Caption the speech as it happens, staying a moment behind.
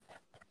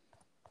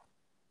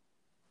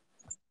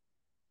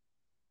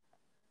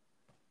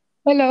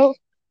Hello.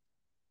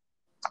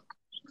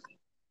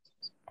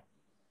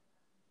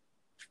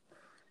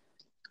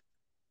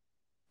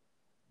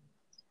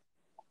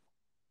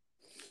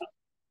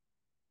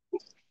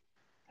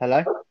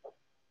 Hello?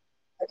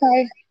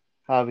 Hi.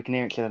 Hi, we can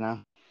hear each other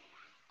now.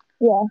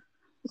 Yeah.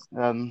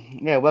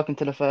 Yeah, welcome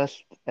to the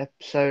first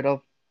episode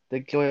of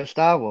The Joy of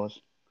Star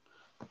Wars.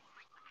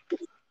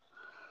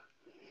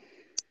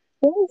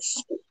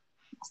 Yes.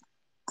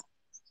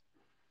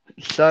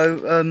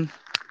 So,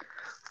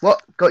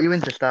 what got you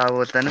into Star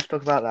Wars then? Let's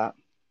talk about that.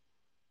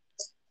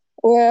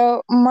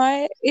 Well,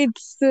 my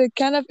it's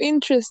kind of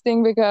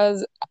interesting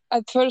because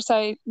at first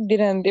I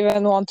didn't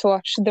even want to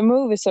watch the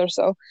movies or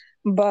so,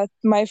 but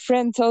my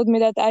friend told me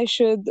that I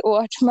should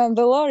watch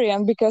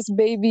Mandalorian because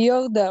Baby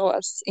Yoda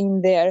was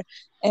in there,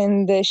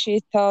 and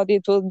she thought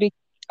it would be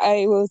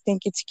I will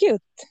think it's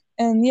cute,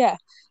 and yeah,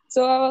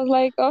 so I was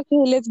like, okay,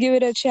 let's give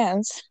it a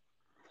chance,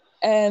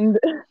 and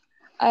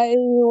I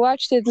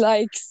watched it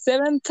like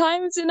 7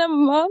 times in a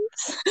month,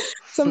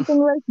 something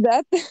like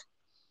that.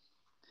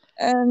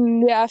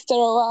 And yeah, after a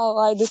while,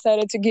 I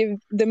decided to give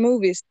the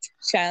movies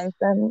chance,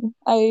 and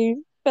I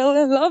fell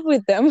in love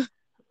with them.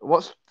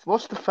 What's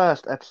the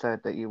first episode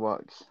that you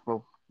watched?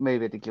 Well,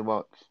 movie did you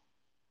watch?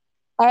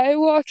 I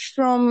watched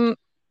from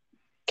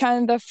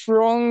kind of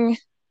wrong,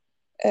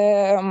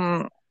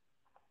 um,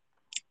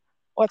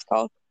 what's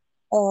called,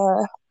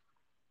 uh,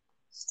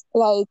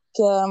 like,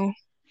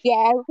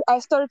 yeah, I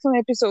started from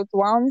episode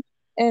 1,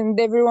 and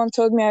everyone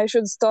told me I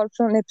should start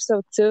from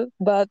episode 2,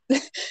 but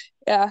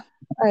yeah,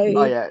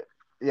 Oh I,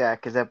 yeah,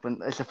 because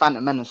it's a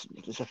Phantom Menace.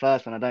 It's the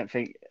first one. I don't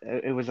think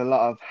it was a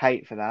lot of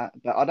hate for that,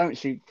 but I don't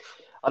see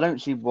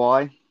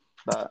why.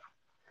 But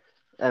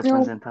you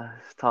know, everyone's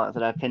entitled to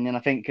their opinion. I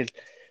think because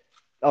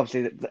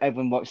obviously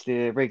everyone watched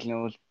the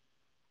originals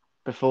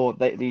before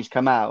these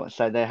come out,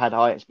 so they had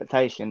high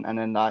expectation, and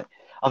then like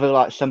I feel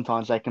like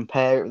sometimes they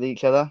compare it with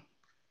each other,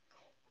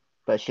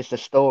 but it's just the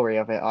story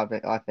of it. I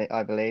think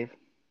I believe.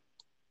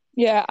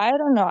 yeah, I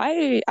don't know.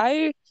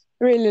 I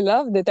really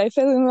loved it. I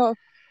fell in love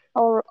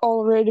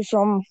already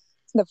from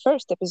the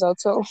first episode,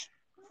 so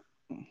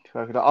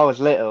I was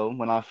little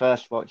when I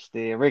first watched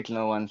the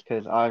original ones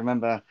because I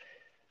remember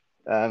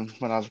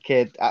when I was a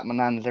kid at my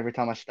nan's every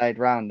time I stayed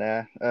around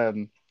there,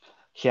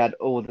 she had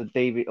all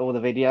the all the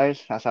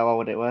videos. That's how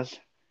old it was.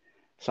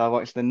 So I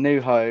watched the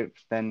New Hope,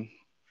 then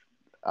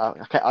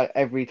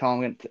every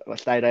time I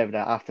stayed over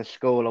there after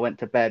school, I went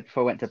to bed.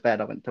 Before I went to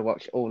bed, I went to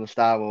watch all the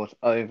Star Wars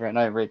over and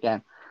over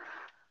again.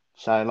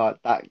 So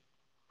like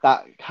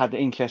that had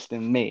interest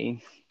in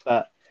me,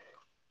 but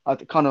I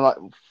kind of like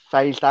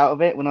phased out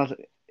of it when I was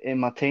in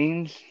my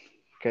teens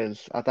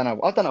because I don't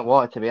know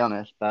why to be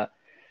honest, but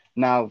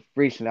now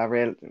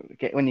recently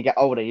when you get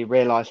older, you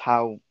realize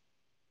how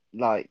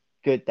like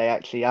good they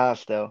actually are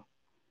still.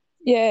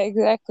 yeah,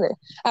 exactly.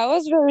 I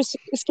was very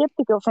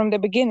skeptical from the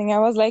beginning. I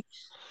was like,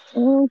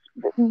 "Mm,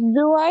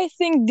 do I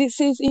think this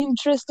is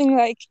interesting?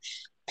 Like,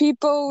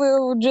 people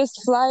will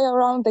just fly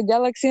around the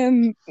galaxy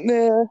and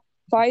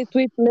fight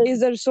with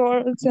laser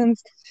swords?" And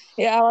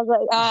yeah, I was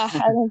like,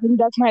 I don't think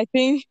that's my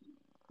thing.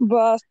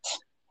 But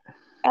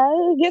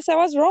I guess I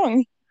was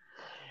wrong.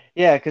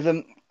 Yeah, because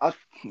I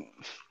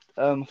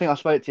think I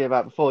spoke to you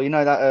about before. You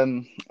know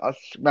that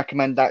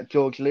recommend that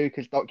George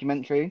Lucas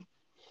documentary,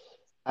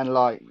 and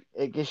like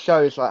it just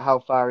shows like how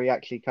far he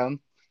actually come.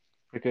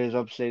 Because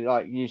obviously,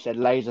 like you said,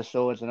 laser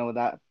swords and all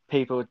that,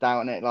 people were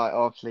doubting it. Like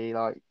obviously,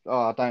 like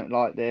oh, I don't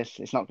like this.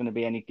 It's not going to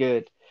be any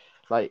good.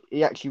 Like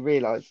he actually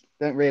realized,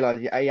 don't realize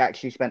he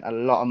actually spent a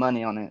lot of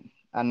money on it,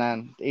 and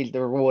then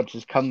the rewards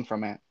has come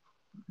from it.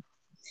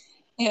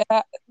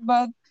 Yeah,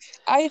 but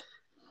I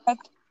thought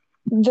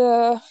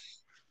the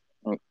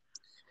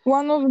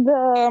one of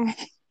the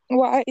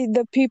why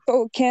the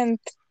people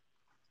can't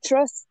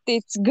trust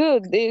it's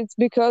good it's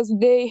because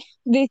they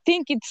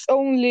think it's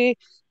only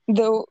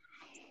the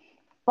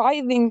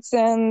findings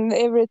and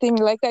everything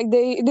like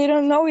they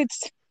don't know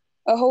it's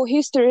a whole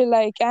history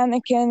like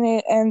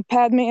Anakin and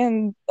Padme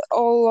and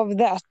all of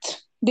that.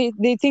 They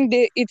think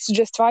it's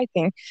just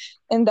fighting,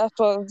 and that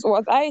was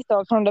what I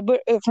thought from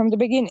the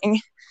beginning.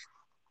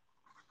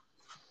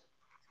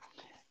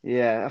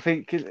 Yeah, I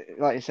think 'cause,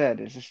 like you said,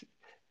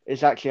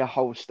 it's actually a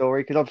whole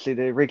story. Because obviously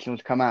the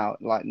originals come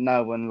out, like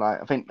no one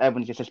like I think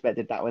everyone just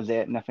suspected that was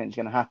it, nothing's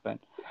going to happen.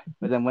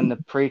 But then when the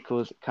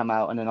prequels come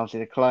out, and then obviously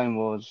the Clone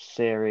Wars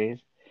series,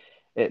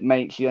 it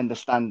makes you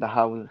understand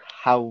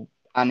how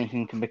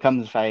Anakin can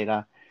become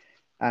Vader,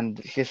 and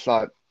it's just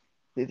like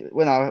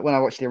when I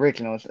watched the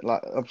originals,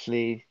 like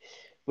obviously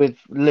with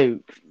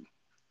Luke,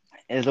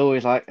 there's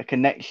always like a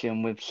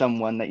connection with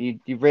someone that you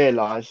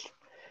realise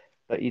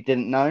that you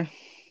didn't know,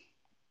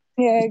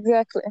 Yeah,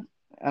 exactly.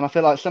 and I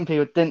feel like some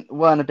people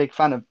weren't a big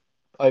fan of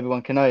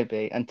Obi-Wan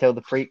Kenobi until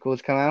the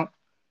prequels come out,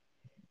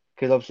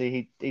 because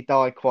obviously he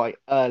died quite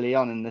early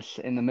on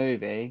in the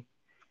movie,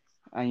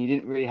 and you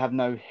didn't really have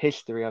no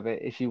history of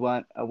it if you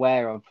weren't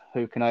aware of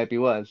who Kenobi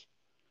was.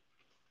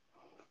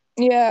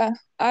 Yeah,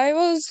 I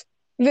was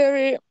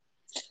very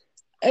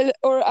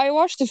or I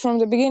watched it from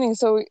the beginning,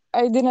 so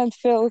I didn't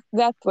feel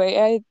that way.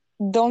 I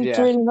don't Yeah.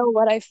 really know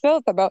what I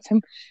felt about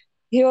him.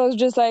 He was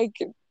just like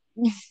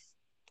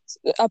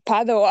a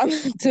Padawan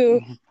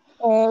to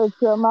a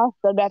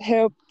master that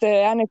helped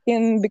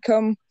Anakin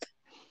become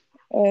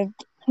a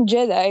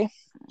Jedi.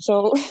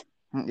 So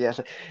Yeah,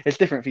 so it's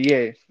different for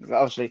you,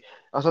 obviously.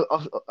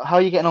 How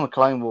are you getting on with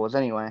Clone Wars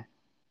anyway?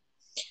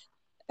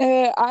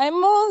 I'm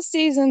on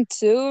season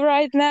 2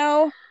 right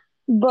now,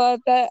 but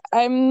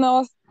I'm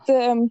not.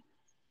 Um,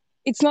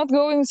 it's not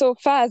going so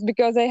fast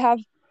because I have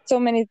so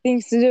many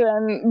things to do,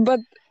 and but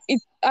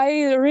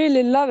I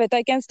really love it.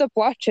 I can't stop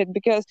watch it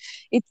because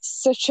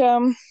it's such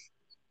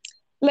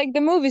like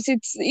the movies.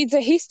 It's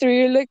a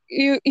history. Like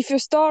you, if you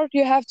start,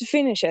 you have to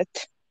finish it.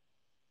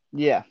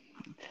 Yeah,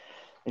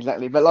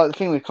 exactly. But like the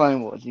thing with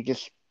Clone Wars, you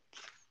just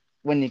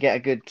when you get a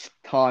good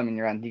time in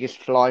your hand, you just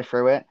fly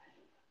through it.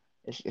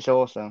 It's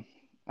awesome.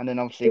 And then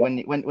obviously when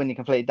you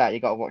complete that, you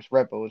got to watch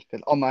Rebels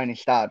because I'm only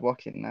started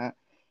watching that.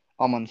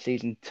 I'm on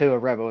season 2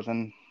 of Rebels,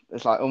 and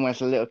it's like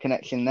almost a little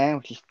connection there,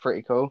 which is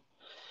pretty cool.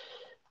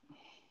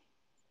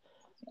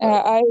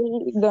 But I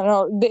don't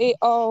know. They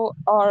all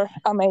are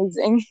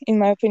amazing, in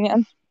my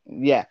opinion.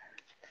 yeah,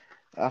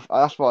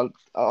 that's what.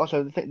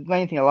 Also, the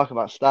main thing I like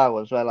about Star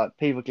Wars, where like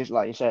people just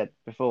like you said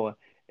before,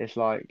 it's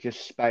like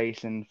just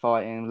space and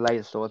fighting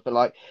laser swords, but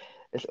like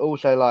it's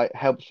also like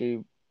helps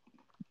you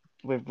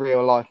with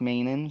real life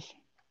meanings.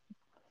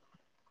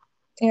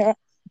 Yeah,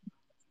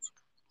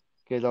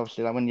 Because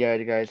obviously, like when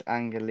Yoda goes,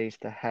 anger leads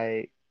to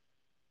hate,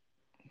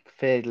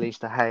 fear leads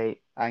to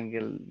hate,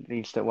 anger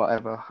leads to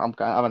whatever. I'm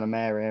in a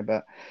mare here,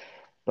 but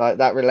like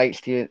that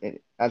relates to you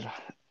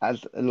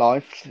as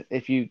life.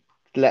 If you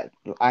let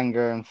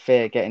anger and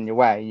fear get in your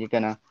way, you're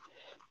gonna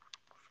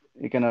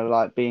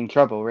like be in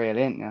trouble,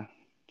 really, aren't you?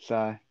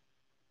 So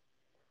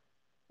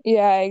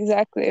yeah,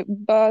 exactly.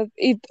 But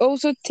it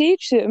also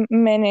teaches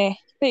many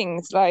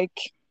things. Like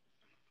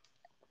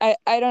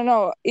I don't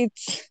know.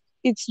 It's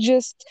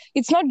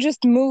not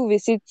just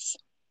movies.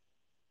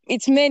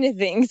 It's many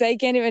things. I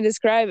can't even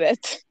describe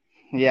it.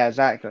 yeah,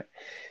 exactly.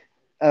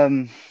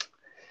 Um,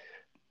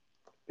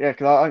 yeah,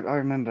 because I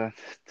remember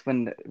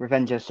when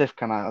Revenge of the Sith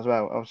came out as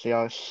well. Obviously,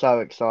 I was so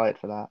excited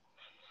for that,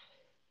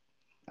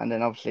 and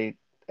then obviously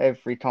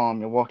every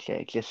time you watch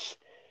it,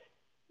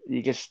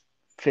 you just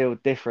feel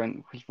different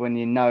because when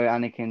you know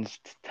Anakin's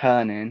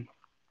turning,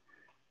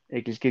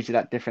 it just gives you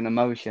that different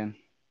emotion.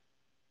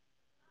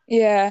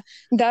 Yeah,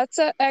 that's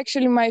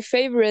actually my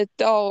favorite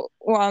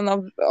one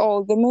of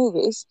all the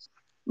movies.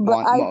 But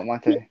My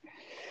too.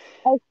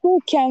 I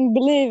still can't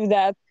believe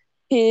that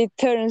he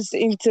turns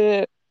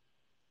into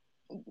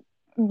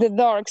the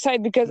dark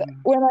side because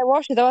when I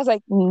watched it, I was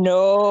like,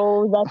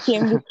 no, that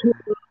can't be true.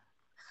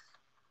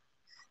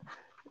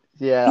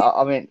 Yeah,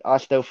 I mean, I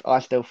still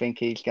think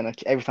he's gonna.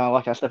 Every time I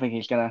watch it, I still think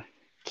he's gonna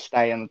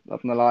stay on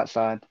the light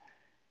side.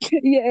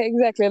 Yeah,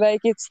 exactly.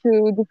 Like it's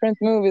two different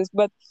movies,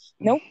 but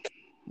nope.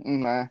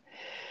 Nah,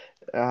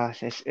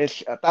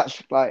 it's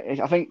that's like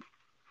I think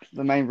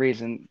the main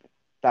reason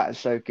that is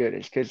so good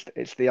is because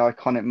it's the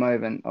iconic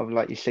moment of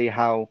like you see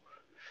how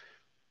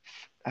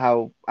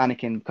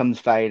Anakin becomes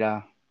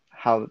Vader,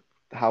 how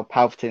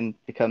Palpatine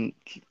become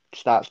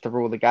starts to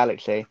rule the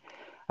galaxy,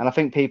 and I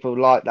think people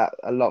like that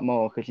a lot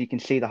more because you can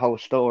see the whole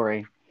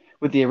story.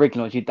 With the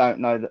originals, you don't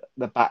know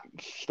the back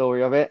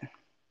story of it,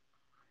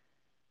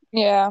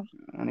 Yeah,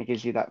 and it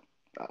gives you that.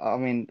 I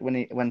mean,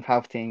 when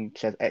Palpatine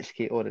says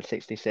execute Order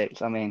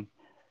 66, I mean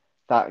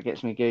that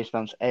gets me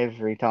goosebumps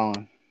every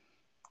time.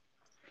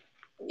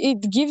 it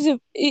gives you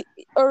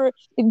or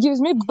it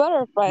gives me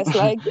butterflies.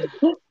 Like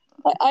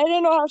I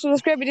don't know how to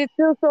describe it. It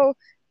feels so.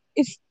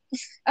 It's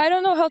I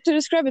don't know how to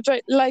describe it.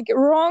 Right, like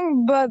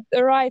wrong but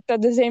right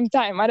at the same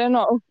time. I don't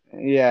know.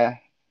 Yeah,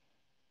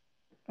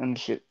 and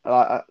shit,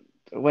 like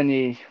when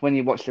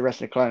you watch the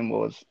rest of the Clone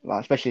Wars,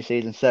 like especially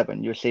season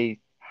 7, you'll see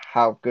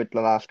how good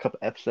the last couple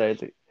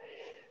episodes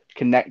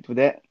connect with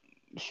it.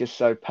 It's just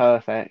so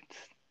perfect.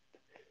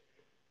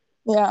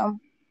 Yeah.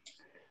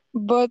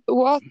 But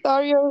what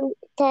are your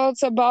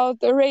thoughts about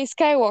Ray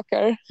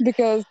Skywalker?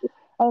 Because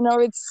I know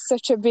it's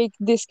such a big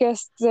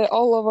discussed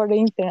all over the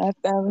internet.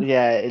 And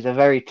Yeah, it's a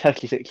very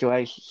touchy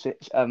situation,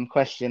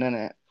 question, isn't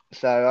it?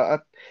 So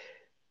at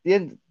the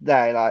end of the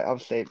day, like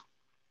obviously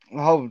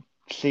the whole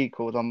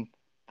sequels,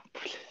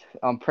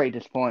 I'm pretty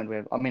disappointed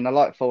with. I mean, I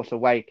like Force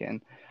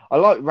Awaken. I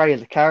like Ray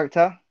as a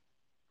character,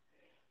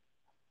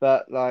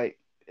 but like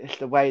it's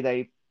the way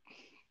they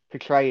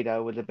portrayed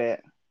her was a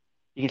bit.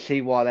 You can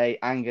see why they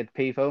angered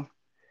people,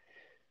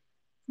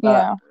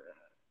 but yeah,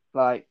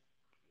 like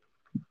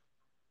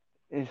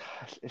it's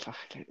it's,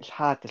 it's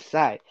hard to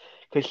say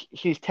because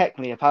she's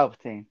technically a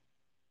Palpatine.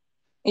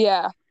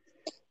 yeah.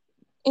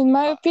 In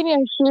my Uh,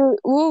 opinion, she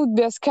would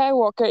be a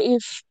Skywalker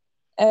if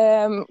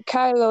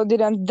Kylo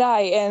didn't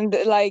die and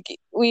like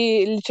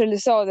we literally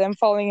saw them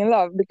falling in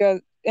love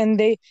because and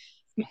they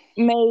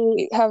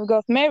may have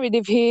got married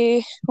if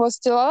he was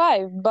still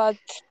alive, but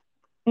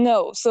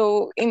no.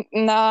 So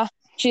nah,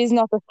 she's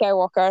not a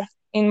Skywalker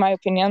in my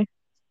opinion.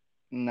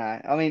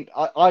 no, I mean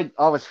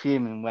I was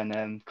fuming when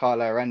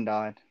Kylo Ren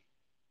died.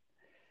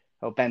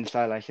 or Ben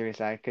Solo, should we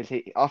say? Because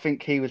I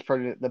think he was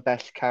probably the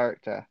best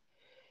character.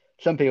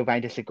 Some people may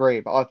disagree,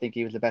 but I think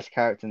he was the best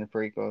character in the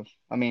prequels.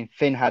 I mean,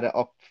 Finn had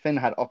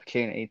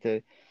opportunity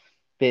to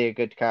be a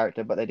good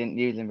character, but they didn't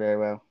use him very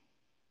well.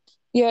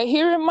 Yeah,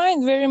 he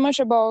reminds very much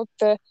about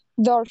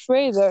Darth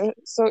Vader.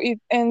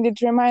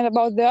 It reminds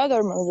about the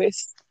other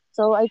movies.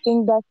 So I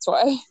think that's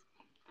why.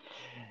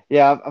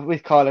 Yeah,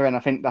 with Kylo Ren, I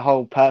think the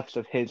whole purpose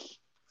of his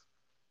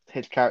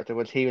character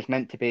was he was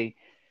meant to be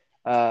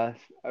a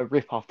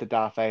rip off to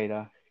Darth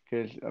Vader.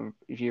 Because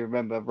if you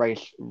remember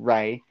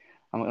Ray,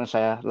 I'm not going to say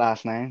her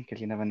last name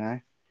because you never know.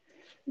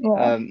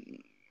 Yeah.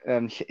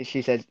 Um,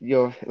 she said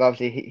you're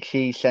obviously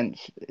she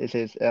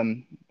senses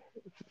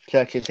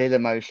searches his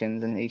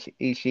emotions, and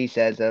she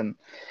says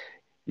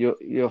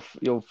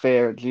your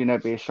fear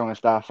be as strong as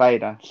Darth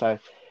Vader. So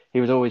he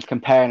was always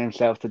comparing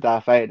himself to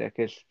Darth Vader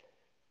because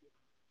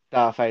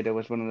Darth Vader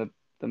was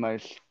the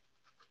most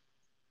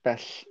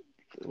best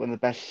one of the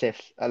best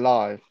Siths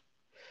alive,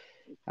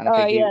 and I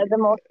think Yeah, the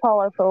most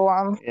powerful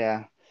one.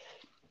 yeah.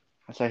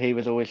 So he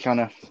was always trying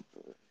to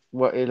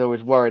what he was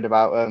always worried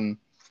about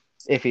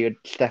if he would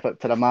step up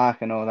to the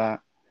mark and all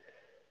that.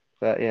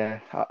 But yeah,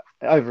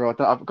 overall,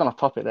 I've gone off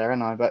topic there,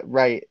 haven't I? But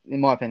Rey,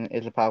 in my opinion,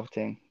 is a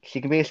Palpatine.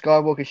 She can be a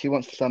Skywalker if she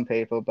wants to some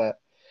people, but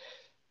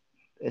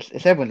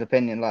it's everyone's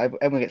opinion. Like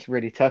everyone gets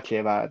really touchy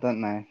about it,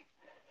 don't they?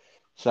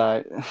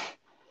 So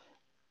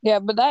Yeah,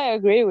 but I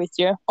agree with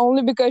you.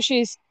 Only because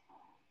she's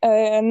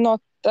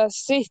not a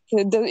Sith,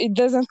 it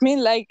doesn't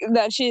mean like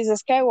that she's a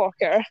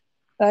Skywalker.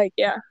 Like,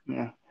 yeah.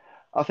 yeah,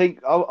 I think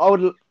I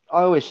would.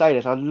 I always say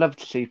this. I would have loved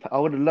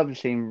to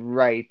see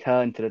Rey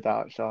turn to the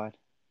dark side.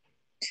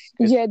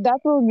 Because Yeah, that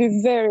would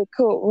be very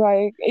cool.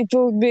 Like, it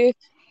would be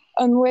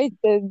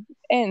unweighted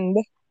end.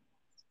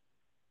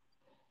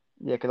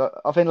 yeah, because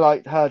I think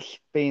like her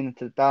being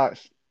to the dark,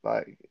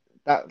 like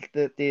that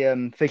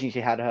the vision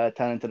she had of her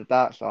turning to the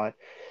dark side.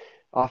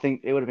 I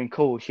think it would have been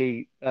cool.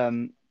 She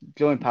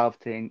joined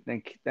Palpatine,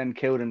 then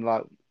killed him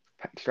like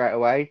straight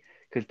away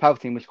because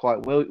Palpatine was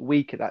quite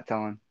weak at that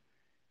time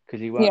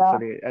because he weren't Yeah.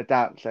 fully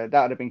adapt. So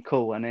that would have been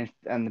cool. And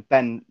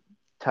Ben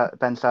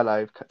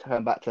Solo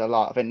turned back to the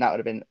light. I think that would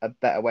have been a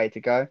better way to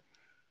go,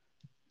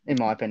 in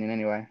my opinion,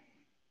 anyway.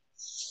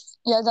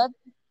 Yeah,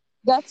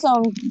 that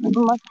sounds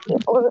much.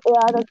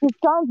 Yeah, that it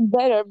sounds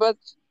better. But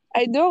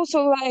I do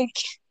also like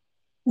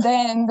the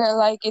end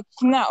like it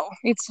now.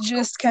 It's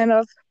just kind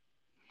of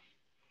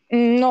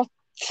not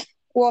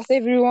what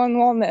everyone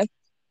wanted.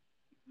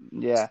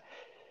 Yeah,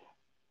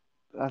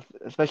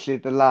 especially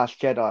the Last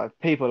Jedi.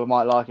 People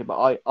might like it,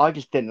 but I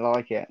just didn't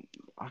like it.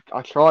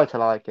 I tried to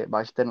like it, but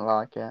I just didn't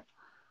like it.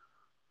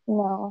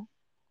 No.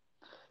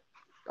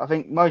 I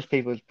think most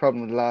people's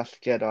problem with the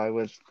Last Jedi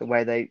was the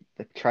way they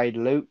portrayed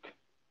Luke.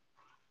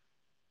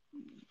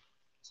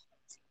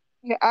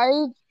 Yeah,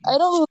 I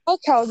don't like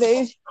how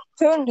they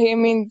turned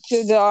him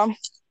into the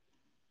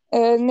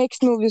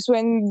next movies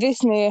when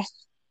Disney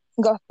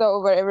got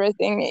over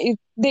everything.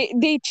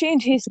 They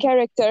changed his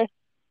character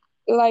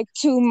like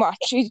too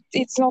much.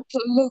 It's not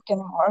Luke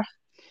anymore.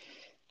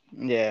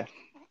 Yeah,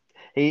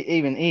 he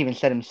even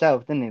said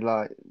himself, didn't he?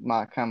 Like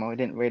Mark Hamill, he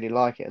didn't really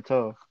like it at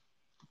all.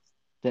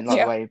 Didn't like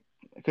the Yeah. way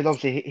because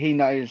obviously he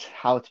knows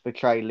how to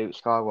portray Luke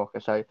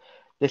Skywalker. So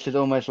this is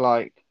almost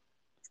like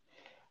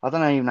I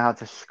don't even know how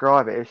to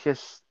describe it. It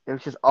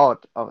was just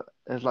odd.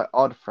 It was like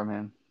odd from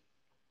him.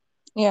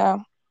 Yeah.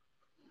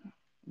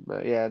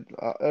 But yeah,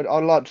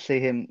 I'd like to see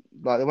him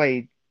like the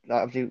way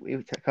like obviously he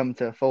would come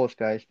to a Force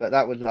Ghost, but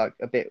that was like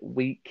a bit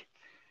weak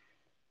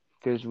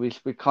because we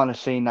kind of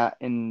seen that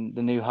in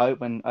the New Hope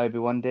when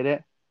Obi-Wan did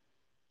it.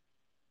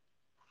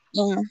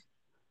 Yeah.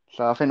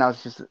 So I think that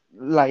was just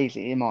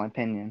lazy in my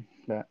opinion.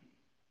 But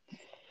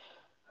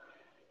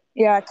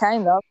Yeah,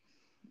 kind of.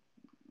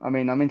 I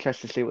mean, I'm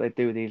interested to see what they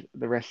do with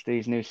the rest of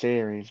these new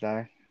series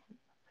though,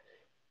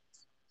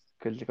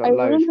 because they've I got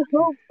loads. really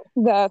hope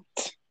that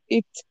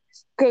it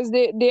because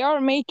they are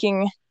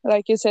making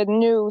like you said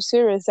new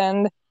series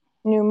and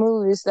new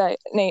movies like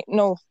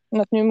no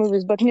not new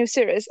movies but new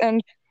series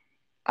and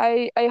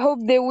I hope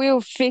they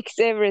will fix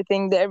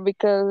everything there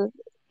because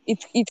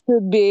it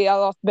could be a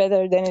lot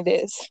better than it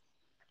is.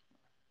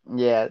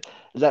 Yeah,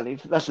 exactly.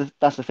 That's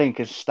the thing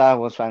because Star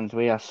Wars fans,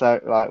 we are so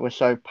like we're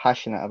so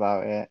passionate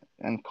about it,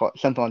 and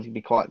sometimes it can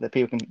be quite the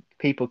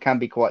people can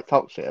be quite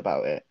toxic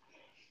about it,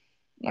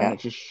 and Yeah. it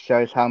just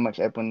shows how much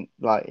everyone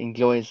like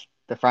enjoys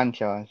the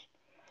franchise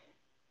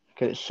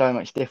because it's so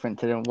much different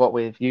to what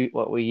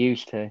we're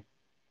used to.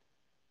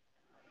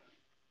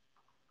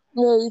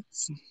 Yeah,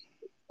 it's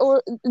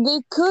or they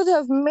could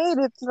have made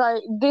it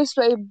like this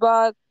way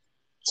but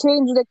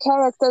change the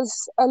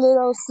characters a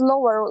little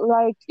slower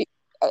like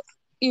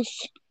if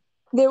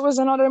there was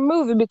another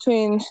movie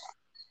between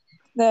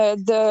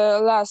the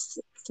last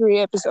three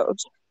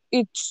episodes.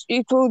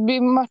 It would be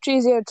much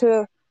easier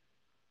to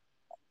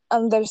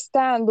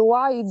understand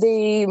why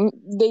they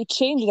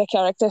change the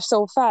character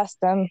so fast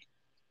and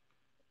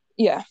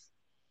yeah.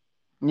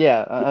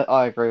 Yeah,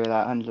 I agree with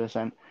that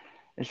 100%.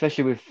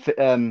 Especially with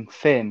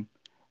Finn.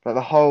 Like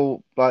the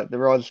whole, like the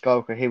Rise of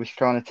Skywalker, he was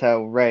trying to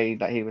tell Rey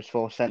that he was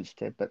force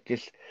sensitive, but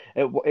just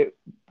it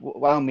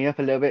wound me up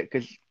a little bit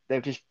because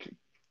they're just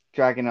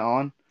dragging it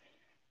on,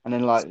 and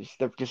then like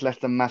they've just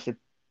left a massive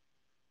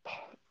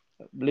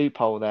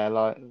loophole there,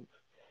 like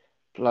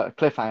a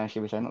cliffhanger,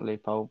 should we say, not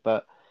loophole,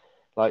 but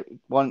like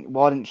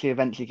why didn't she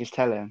eventually just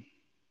tell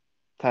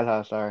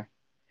her, sorry,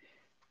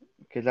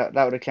 because that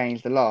would have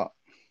changed a lot,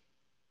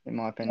 in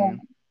my Yeah,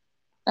 opinion.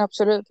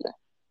 absolutely.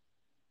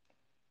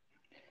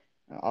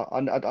 I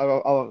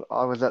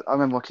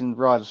remember watching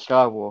Rise of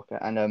Skywalker,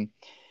 and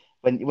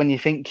when you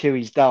think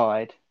Chewie's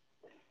died,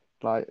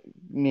 like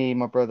me,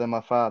 my brother, and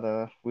my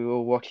father, we were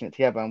all watching it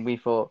together, and we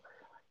thought,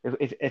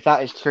 if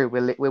that is true,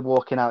 we're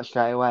walking out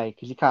straight away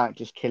because you can't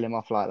just kill him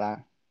off like that.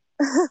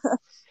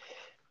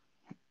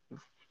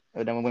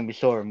 And then when we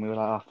saw him, we were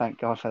like, oh, thank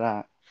God for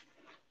that.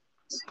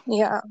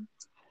 Yeah,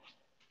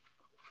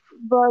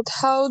 but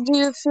how do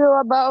you feel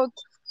about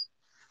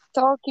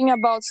talking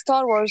about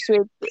Star Wars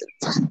with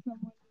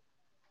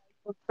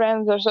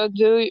friends or so?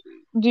 Do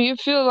you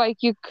feel like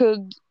you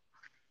could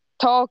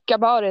talk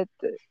about it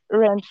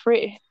rent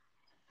free?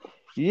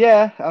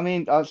 Yeah, I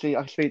mean, obviously,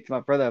 I speak to my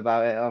brother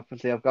about it.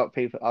 Obviously, I've got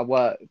people at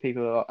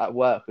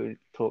work who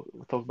talk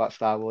about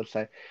Star Wars.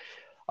 So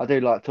I do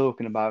like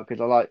talking about it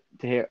because I like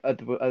to hear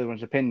other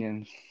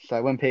opinions.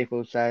 So when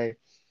people say,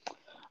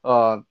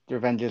 "Oh, the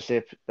Avengers,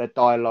 if their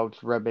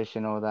dialogue's rubbish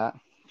and all that,"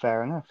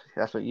 fair enough.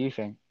 That's what you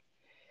think.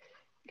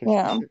 Because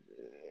Yeah,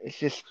 it's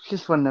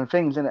just one of them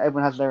things, and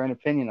everyone has their own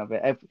opinion of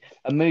it.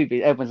 A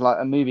movie, everyone's like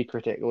a movie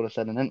critic all of a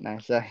sudden, isn't they?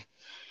 So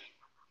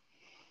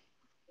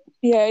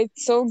yeah,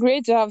 it's so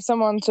great to have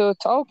someone to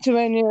talk to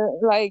when you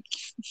like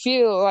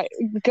feel like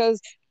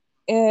because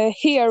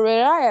here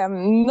where I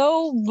am,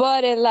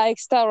 nobody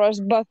likes Star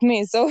Wars but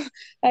me. So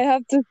I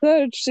have to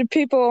search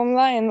people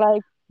online,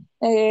 like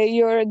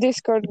your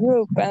Discord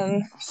group,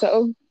 and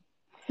so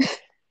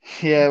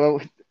yeah,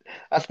 well,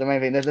 that's the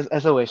main thing.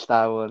 There's always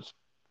Star Wars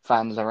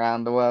fans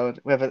around the world,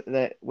 whether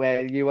they're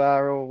where you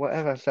are or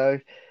whatever. So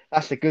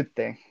that's a good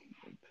thing.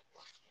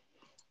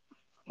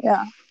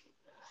 yeah,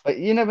 But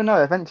you never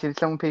know. Eventually,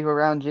 some people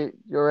around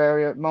your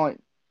area might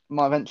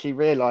eventually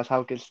realise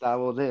how good Star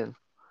Wars is.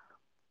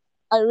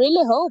 I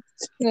really hope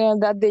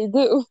that they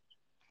do.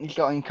 You have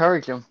got to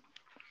encourage them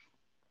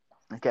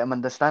and get them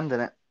understanding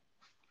it.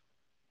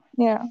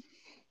 Yeah,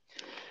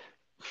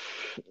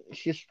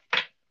 It's just,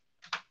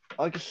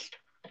 I just,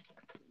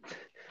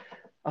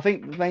 I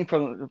think the main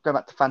problem. Go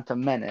back to Phantom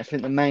Menace. I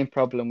think the main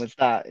problem was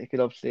that it could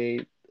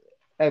obviously.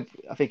 I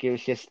think it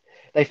was just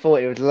they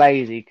thought it was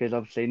lazy because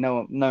obviously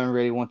no one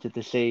really wanted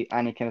to see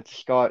Anakin as a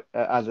Sky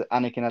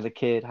Anakin as a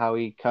kid, how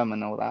he come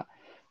and all that.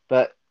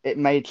 But it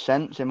made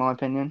sense in my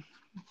opinion.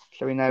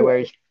 So we know where yeah,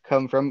 he's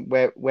come from,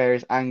 where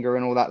his anger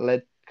and all that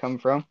led come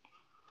from.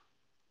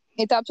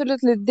 it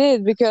absolutely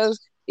did because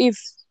if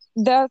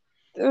that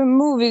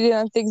movie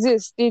didn't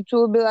exist, it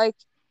would be like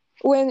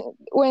when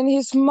when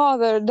his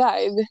mother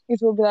died, it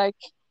would be like,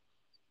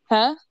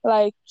 huh?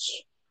 Like,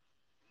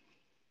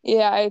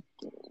 yeah,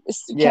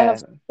 it's kind of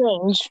Yeah,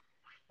 strange.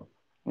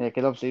 yeah,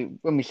 because obviously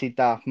when we see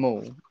Darth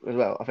Maul as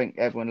well, I think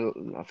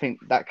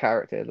that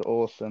character is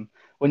awesome.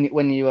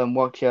 When you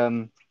watch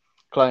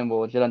Clone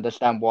Wars, you'll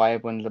understand why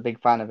everyone's a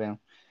big fan of him.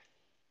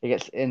 He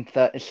gets in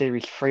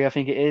series three, I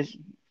think it is.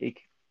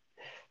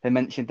 They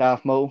mentioned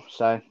Darth Maul,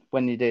 so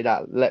when you do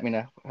that, let me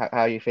know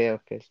how you feel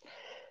because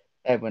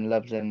everyone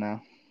loves him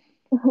now.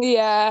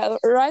 Yeah,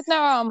 right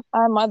now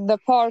I'm at the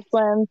part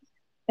when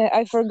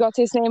I forgot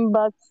his name,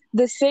 but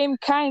the same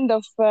kind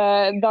of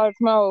Darth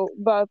Maul,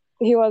 but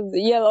he was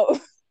yellow.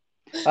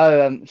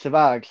 Oh,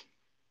 Savage.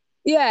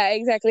 Yeah,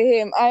 exactly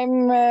him.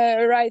 I'm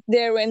right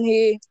there when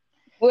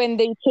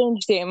they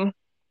changed him.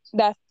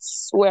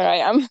 That's where I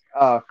am.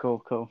 Oh, cool,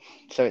 cool.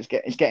 So it's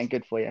getting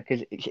good for you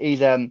because he's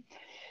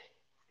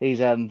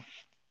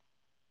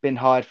been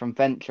hired from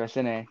Ventress,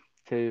 isn't he,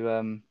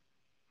 to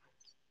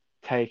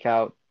take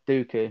out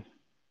Dooku.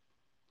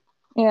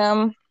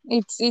 Yeah,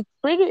 it's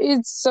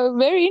so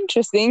very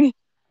interesting.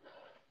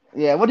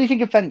 Yeah, what do you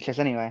think of Ventress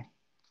anyway?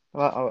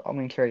 Well, I'm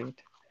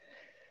intrigued.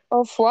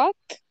 Of what?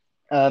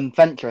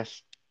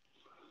 Ventress.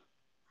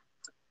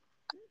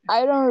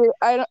 I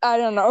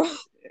don't know.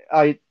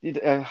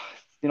 You're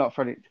not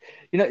probably.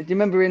 Do you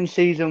remember in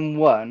season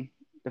one,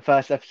 the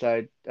first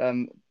episode,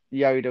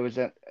 Yoda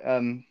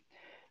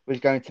was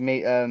going to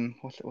meet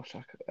what's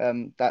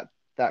that,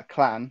 that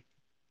clan,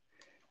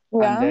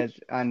 and Yeah.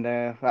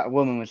 that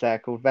woman was there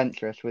called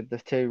Ventress with the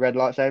two red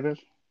lightsabers.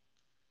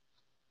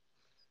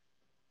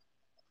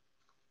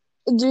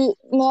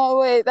 No,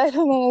 wait, I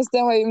don't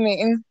understand what you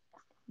mean.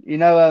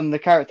 The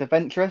character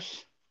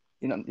Ventress.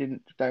 You don't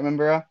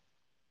remember her?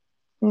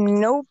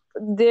 Nope.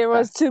 There Uh,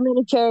 was too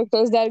many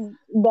characters that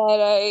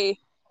I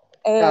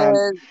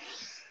um,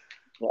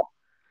 yeah.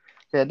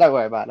 yeah, don't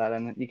worry about that.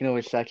 Then you can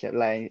always search it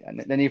later,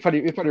 and then you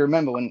probably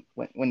remember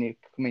when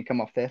you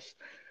come off this.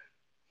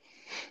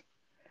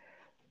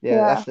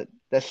 Yeah, Yeah.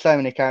 there's so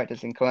many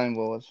characters in Clone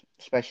Wars,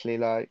 especially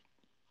like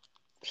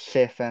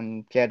Sith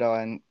and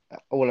Jedi and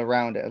all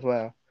around it as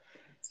well,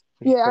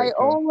 which is Yeah, pretty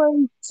cool.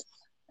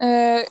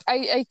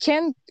 I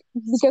can't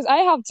because I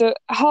have to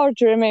hard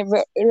to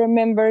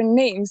remember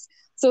names.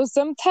 So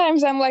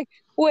sometimes I'm like,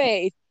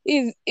 wait,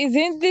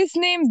 isn't this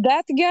name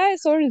that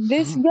guy's or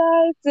this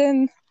guy's?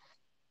 And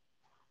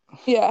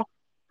yeah.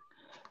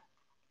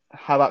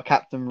 How about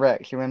Captain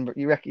Rex? You remember?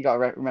 You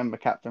gotta remember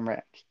Captain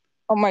Rex.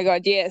 Oh my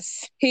god,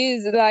 yes.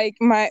 He's like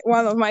my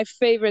one of my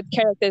favorite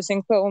characters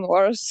in Clone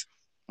Wars.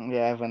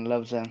 Yeah, everyone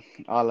loves him.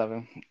 I love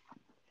him.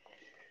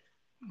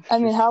 I It's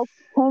mean, just how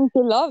can't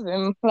you love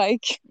him?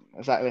 Like,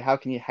 exactly. How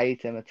can you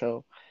hate him at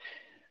all?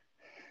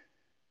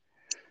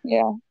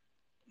 yeah.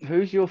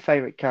 Who's your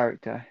favorite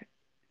character?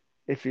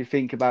 If you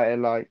think about it,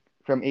 like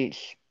from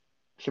each,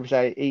 should we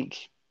say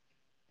each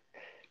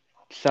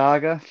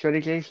saga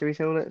trilogy? Should we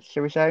call it?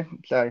 Should we say?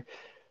 So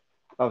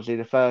obviously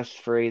the first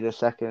three, the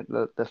second,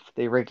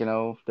 the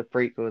original, the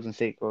prequels and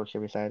sequels.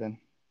 Should we say then?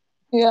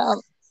 Yeah.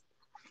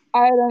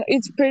 I don't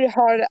it's pretty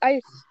hard.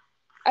 I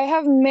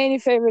have many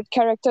favorite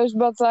characters,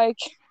 but like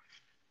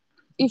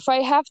if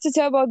I have to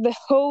tell about the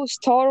whole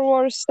Star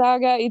Wars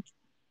saga,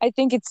 I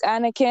think it's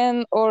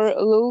Anakin or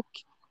Luke.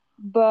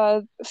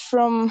 But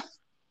from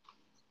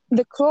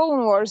the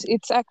Clone Wars,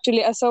 it's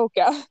actually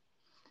Ahsoka.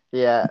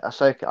 Yeah,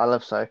 Ahsoka. I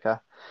love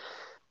Ahsoka.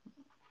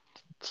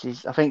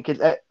 She's. I think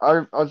I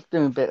was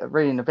doing a bit,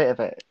 reading a bit of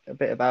it, a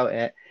bit about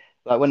it.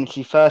 Like when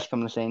she first come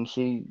on the scene,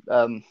 she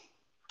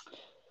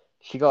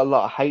got a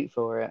lot of hate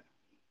for it,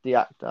 the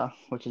actor,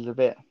 which is a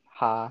bit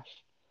harsh.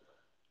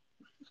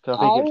 'Cause I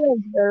I think it's love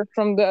her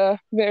from the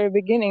very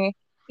beginning.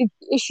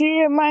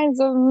 She reminds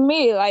of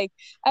me. Like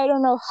I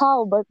don't know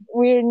how, but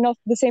we're not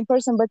the same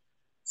person.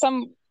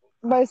 Some,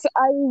 but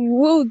I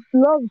would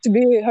love to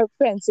be her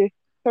friend.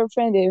 Her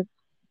friend, if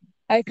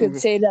I could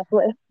say that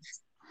way.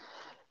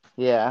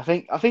 yeah.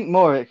 I think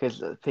more of it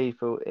because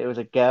people. It was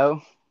a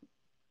girl.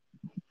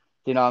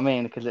 Do you know what I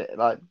mean? Because it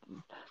like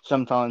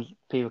sometimes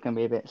people can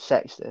be a bit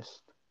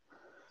sexist,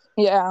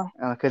 Yeah,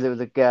 and because it was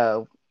a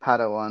girl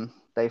Padawan,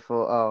 they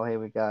thought, oh, here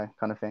we go,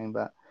 kind of thing.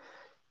 But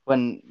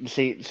when you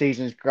see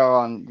seasons grow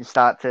on, you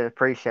start to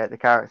appreciate the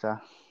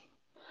character.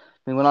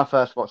 I mean, when I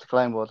first watched the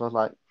Clone Wars, I was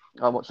like,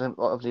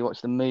 obviously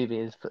watched the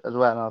movies as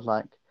well, and I was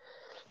like,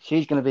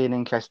 she's going to be an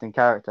interesting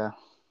character.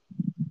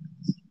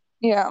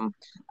 yeah.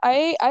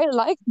 I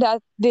like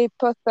that they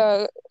put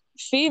a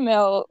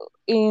female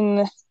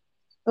in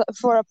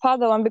for a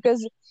Padawan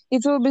because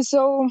it will be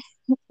so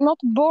not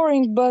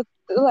boring, but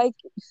like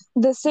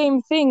the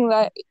same thing.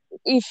 Like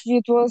if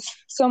it was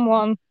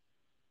someone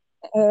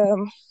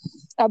um,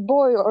 a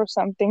boy or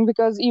something,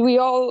 because we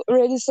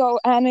already saw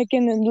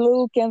Anakin and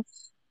Luke, and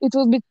it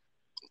will be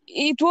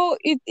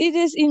it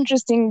is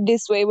interesting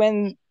this way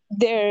when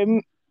they're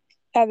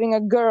having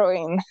a girl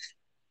in.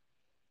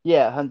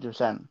 Yeah,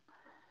 100%.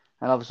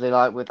 And obviously,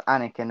 like with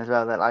Anakin as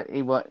well, that like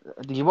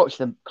did you watch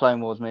the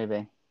Clone Wars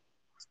movie?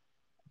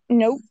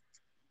 Nope.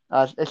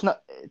 It's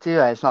not to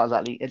you, it's not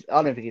exactly.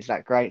 I don't think it's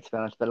that great to be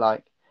honest, but like,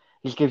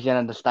 it just gives you an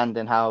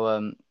understanding how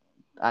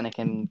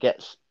Anakin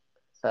gets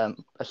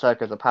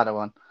Ahsoka as a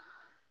Padawan,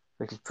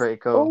 which is pretty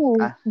cool.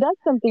 Oh,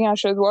 that's something I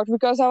should watch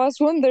because I was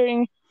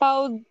wondering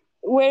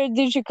where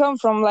did she come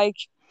from? Like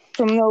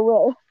from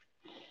nowhere.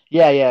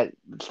 Yeah, yeah.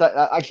 So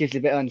that actually gives you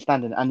a bit of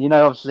understanding, and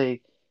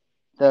obviously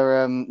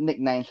their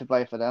nicknames for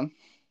both of them.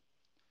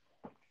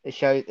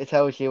 It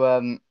tells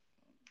you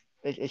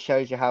it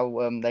shows you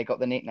how they got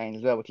the nicknames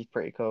as well, which is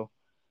pretty cool.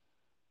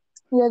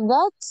 Yeah,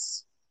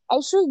 that's. I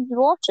should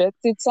watch it.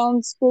 It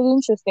sounds pretty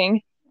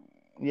interesting.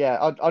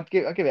 Yeah, I'd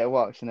give it a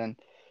watch, and then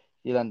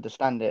you'll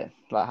understand it,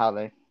 like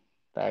how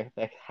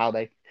how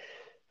they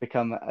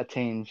become a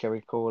team, shall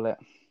we call it?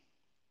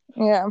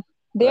 Yeah,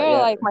 they But are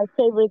yeah, like my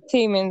favorite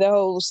team in the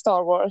whole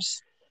Star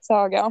Wars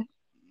saga.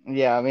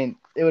 yeah. I mean,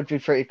 it would be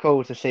pretty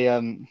cool to see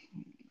a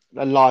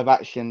live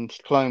action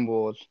Clone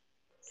Wars,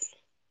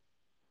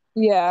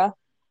 Yeah,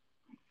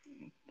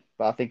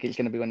 but I think it's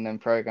going to be one of them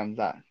programs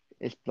that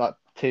is like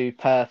too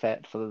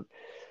perfect for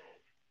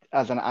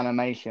as an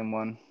animation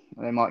one.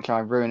 They might try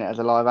and ruin it as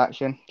a live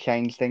action,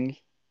 change things.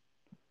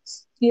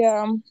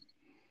 yeah.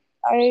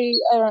 I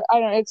don't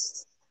know.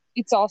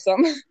 It's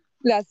awesome.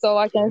 That's all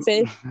I can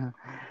say.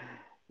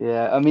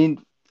 Yeah, I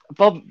mean,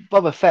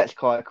 Boba Fett's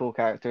quite a cool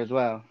character as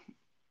well.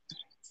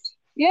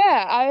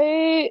 Yeah,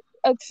 I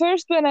at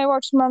first when I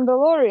watched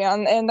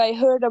Mandalorian and I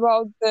heard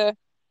about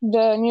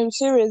the new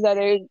series that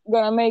they're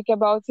gonna make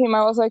about him,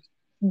 I was like,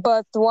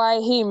 but why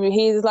him?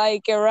 He's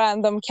like a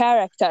random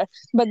character.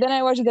 But then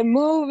I watched the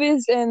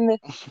movies and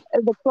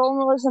the Clone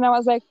Wars, and I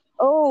was like,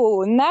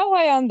 oh, now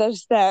I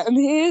understand.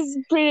 He's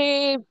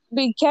pretty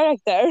big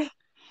character.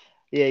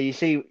 Yeah, you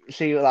see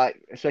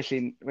like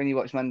especially when you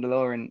watch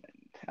Mandalorian,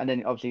 and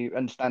then obviously you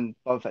understand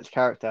Boba Fett's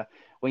character.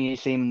 When you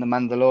see him in the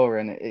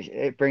Mandalorian,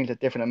 it brings a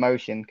different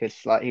emotion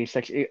because like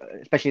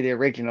especially the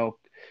original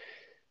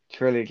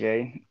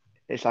trilogy,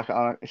 it's such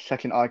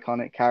an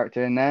iconic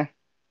character in there.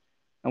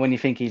 And when you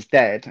think he's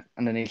dead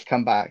and then he's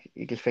come back,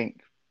 you just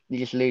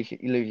lose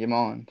your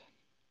mind.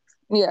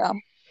 Yeah,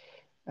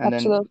 And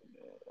then absolutely.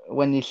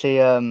 when you see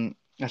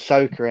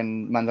Ahsoka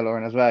in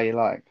Mandalorian as well, you're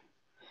like,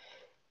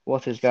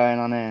 what is going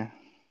on here?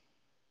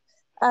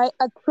 I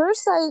at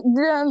first I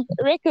didn't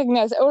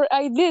recognize, or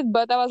I did,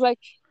 but I was like,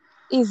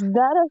 is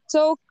that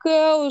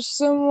Ahsoka or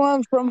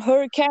someone from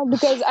her camp?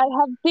 Because I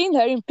have seen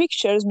her in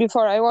pictures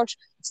before I watched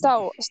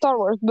Star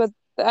Wars, but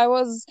I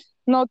was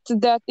not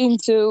that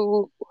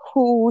into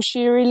who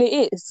she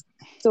really is.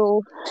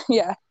 So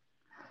yeah,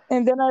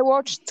 and then I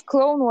watched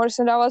Clone Wars,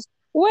 and I was,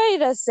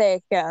 wait a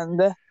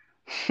second.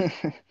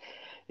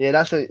 Yeah,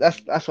 that's what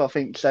I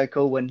think is so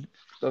cool when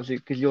obviously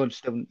because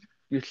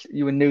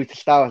you were new to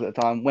Star Wars at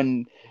the time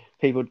when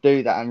people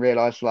do that and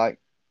realize like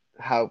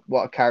how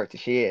what a character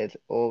she is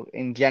or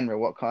in general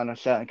what kind of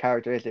certain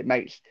character is, it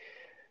makes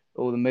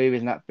all the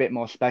movies and that bit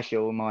more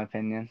special in my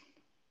opinion.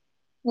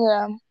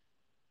 Yeah,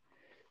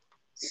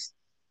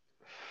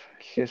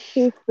 It's just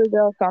she's pretty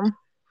awesome.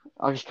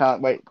 I just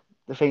can't wait.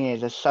 The thing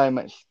is, there's so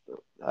much.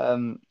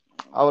 Um,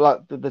 I would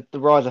like the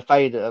Rise of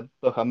Vader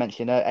book I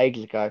mentioned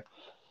ages ago.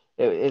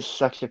 It's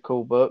such a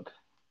cool book.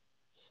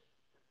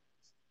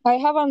 I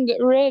haven't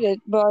read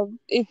it, but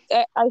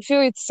I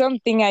feel it's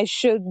something I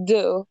should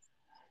do.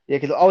 Yeah,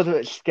 because I was a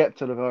bit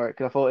skeptical of it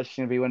because I thought it's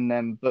going to be one of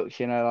them books,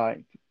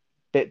 like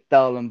bit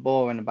dull and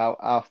boring about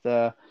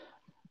after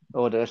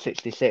Order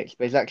 66.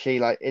 But it's actually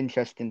like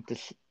interesting to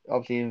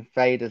obviously in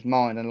Vader's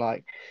mind and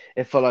like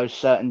it follows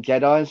certain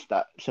Jedi's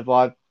that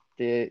survived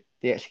the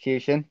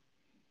execution.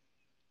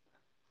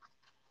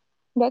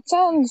 That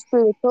sounds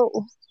pretty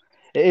cool.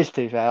 It is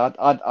too fair.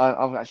 I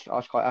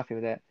was quite happy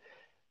with it.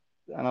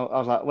 And I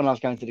was like, when I was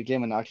going to the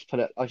gym, and I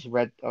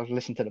was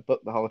listening to the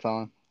book the whole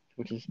time,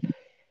 which is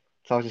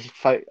so I was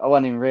just, I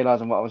wasn't even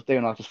realizing what I was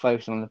doing. I was just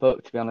focusing on the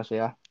book, to be honest with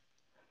you.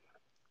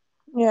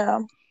 Yeah,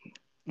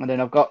 And then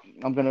I'm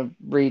gonna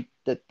read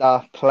the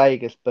Darth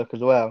Plagueis book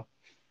as well,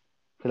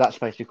 because that's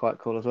supposed to be quite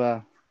cool as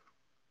well.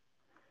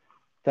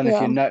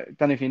 yeah. Don't know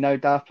if you know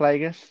Darth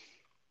Plagueis.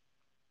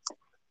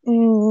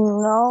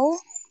 No.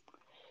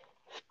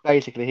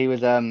 Basically, he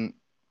was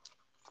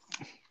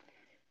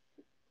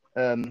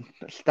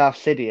Darth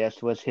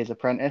Sidious was his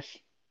apprentice,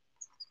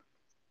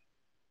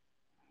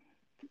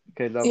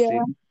 because Yeah.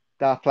 obviously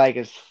Darth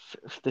Plagueis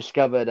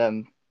discovered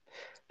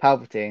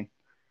Palpatine,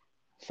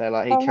 so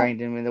like he Uh, trained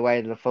him in the way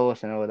of the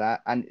Force and all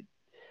that, and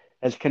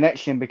there's a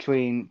connection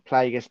between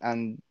Plagueis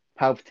and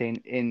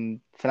Palpatine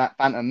in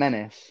Phantom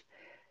Menace.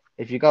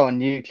 If you go on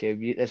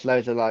YouTube, there's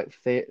loads of like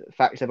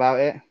facts about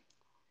it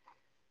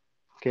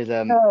because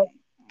uh,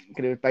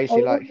 'cause it was I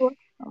basically will like watch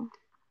them.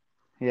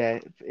 yeah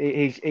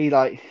he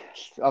like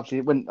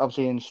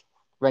obviously in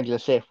regular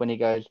Sith when he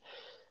goes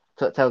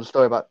to tell the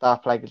story about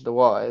Darth Plagueis the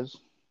Wise,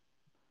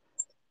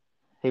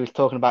 he was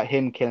talking about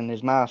him killing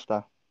his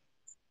master.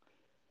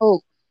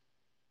 Oh,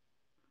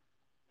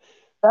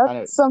 that's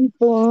And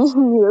something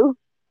new.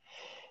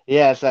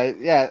 yeah, so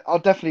yeah, I'll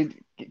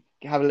definitely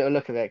have a little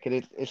look at it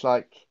because it's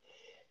like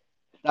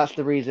that's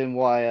the reason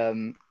why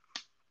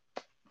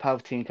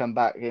Palpatine come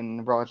back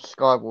in Rise of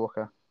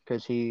Skywalker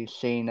because he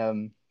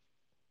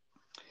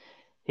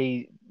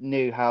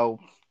knew how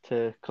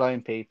to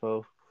clone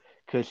people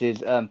because his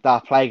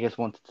Darth Plagueis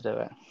wanted to do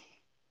it.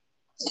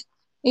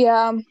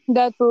 Yeah,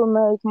 that will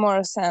make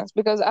more sense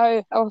because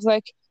I was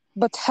like,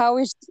 but how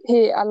is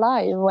he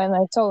alive when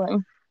I told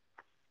him?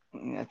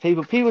 Yeah,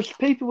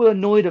 people were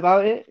annoyed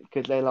about it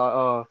because they're like,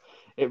 oh,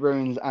 it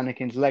ruins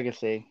Anakin's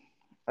legacy.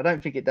 I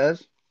don't think it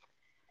does.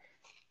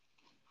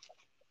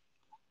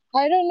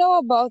 I don't know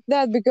about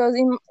that because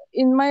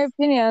in my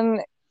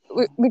opinion,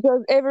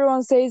 because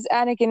everyone says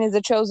Anakin is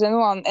the chosen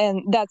one,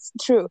 and that's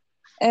true.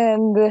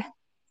 And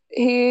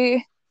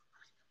he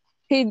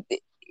he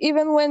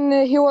even when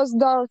he was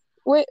Darth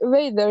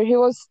Vader, he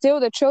was still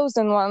the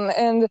chosen one.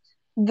 And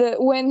the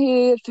when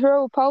he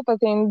threw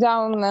Palpatine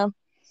down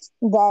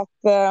that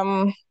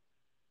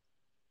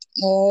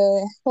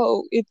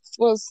oh it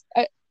was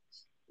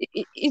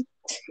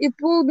it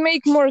would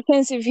make more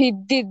sense if he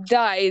did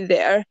die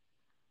there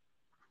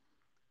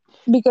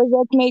because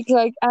that makes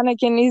like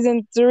Anakin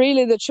isn't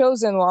really the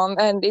chosen one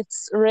and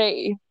it's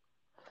Rey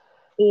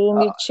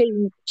and Uh, it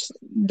changed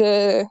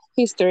the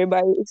history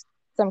by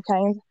some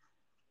kind.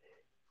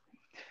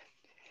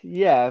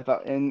 yeah,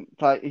 but in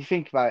like you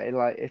think about it,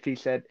 like if he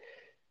said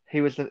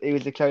he was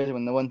the chosen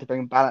one, the one to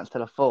bring balance to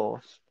the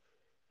Force,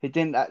 he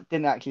didn't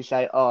actually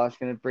say, oh, it's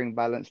going to bring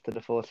balance to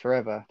the Force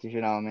forever. Do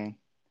you know what I mean?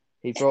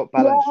 He brought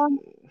balance Yeah,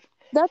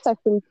 that's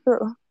actually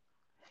true.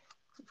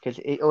 because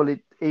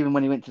even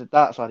when he went to the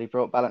dark side, he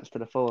brought balance to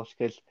the Force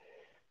because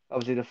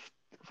obviously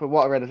for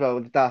what I read as well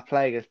with the Darth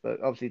Plagueis book,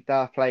 obviously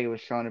Darth Plagueis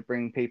was trying to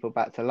bring people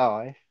back to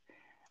life,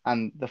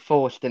 and the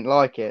Force didn't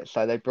like it,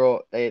 so they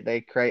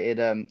created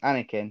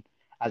Anakin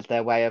as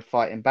their way of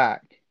fighting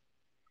back,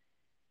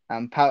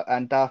 and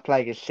Darth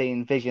Plagueis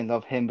seen visions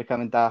of him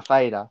becoming Darth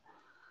Vader,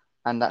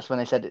 and that's when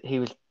they said that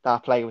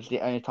Darth Plagueis was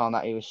the only time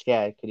that he was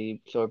scared because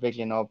he saw a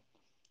vision of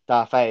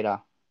Darth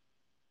Vader.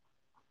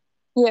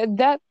 Yeah,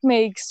 that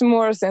makes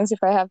more sense if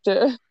I have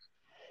to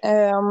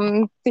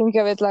think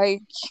of it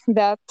like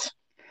that.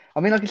 I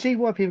mean, I can see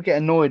why people get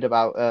annoyed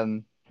about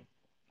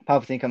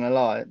Palpatine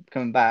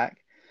coming back,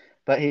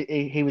 but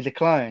he was a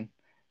clone.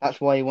 That's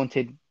why he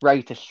wanted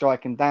Rey to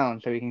strike him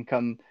down so he can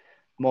become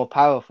more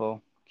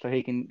powerful, so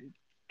he can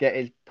get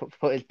his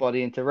put his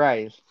body into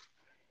Rey's.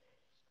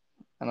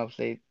 And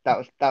obviously that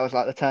was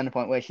like the turning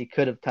point where she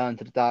could have turned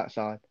to the dark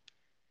side.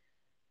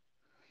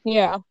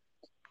 Yeah,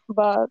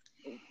 but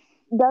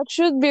that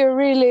should be a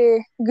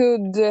really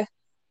good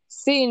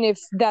scene if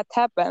that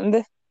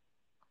happened.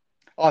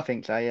 I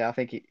think so. Yeah, I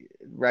think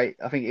Rey.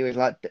 I think it was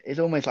like it's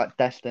almost like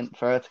destined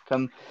for her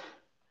to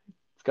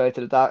go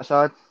to the dark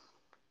side.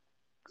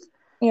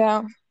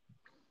 Yeah,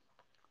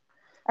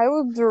 I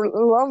would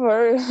love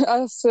her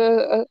as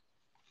Sith.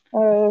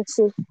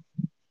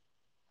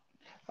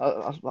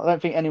 I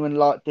don't think anyone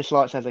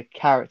dislikes her as a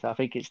character. I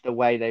think it's the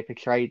way they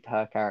portrayed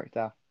her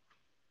character.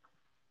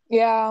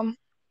 Yeah,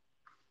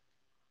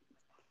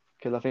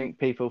 Because I think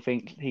people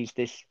think she's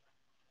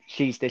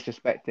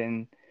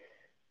disrespecting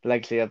the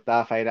legacy of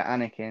Darth Vader,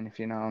 Anakin. If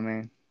you know what I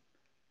mean.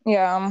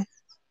 yeah,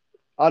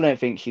 I don't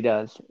think she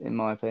does, in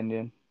my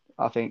opinion.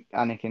 I think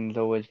Anakin's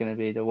always going to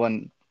be the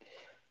one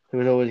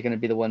who is always going to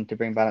be the one to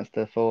bring balance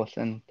to the Force.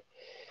 And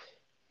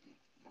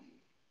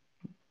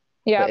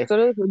yeah, but if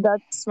absolutely.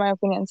 That's my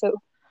opinion too.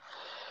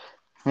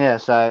 yeah,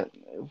 so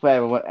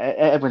whatever,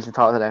 everyone's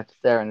entitled to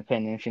their own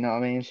opinion. If you know what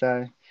I mean.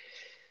 So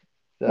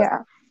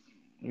that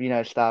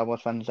Yeah, Star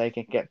Wars fans, they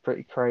can get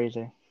pretty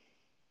crazy.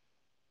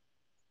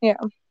 yeah.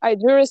 I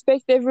do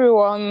respect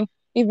everyone,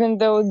 even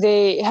though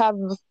they have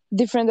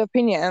different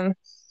opinion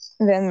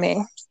than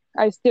me.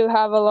 I still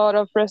have a lot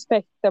of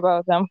respect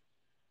about them.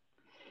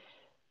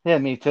 Yeah,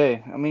 me too.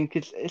 I mean,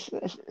 cause it's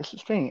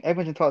the thing.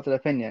 Everyone's entitled to their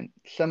opinion.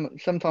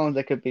 Sometimes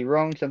they could be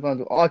wrong.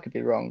 Sometimes I could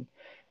be wrong.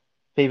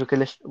 People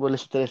will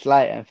listen to this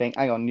later and think,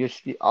 "Hang on,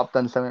 I've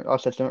done something.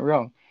 I've said something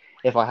wrong."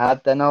 If I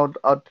had, then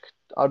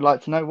I'd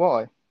like to know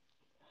why.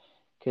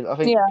 Because I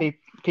think Yeah,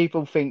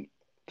 people think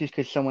just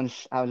because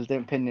someone's has a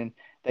different opinion,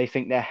 they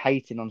think they're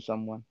hating on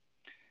someone,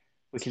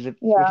 which yeah, is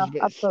a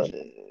bit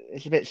absolutely.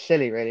 it's a bit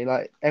silly, really.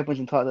 Like everyone's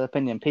entitled to their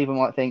opinion. People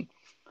might think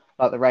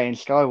like the Rey and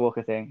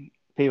Skywalker thing.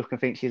 People can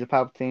think she's a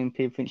Palpatine.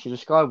 People think she's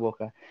a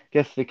Skywalker.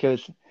 Just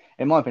because,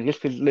 in my opinion,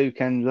 just because Luke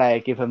and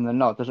Leia give him the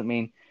nod doesn't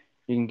mean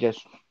you can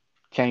just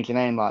change the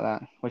name like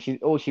that. Well,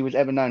 all she was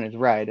ever known as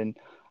Rey, and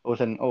all of a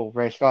sudden, oh,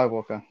 Rey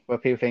Skywalker. Where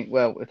people think,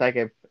 well,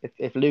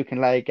 if Luke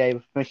and Leia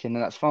gave permission,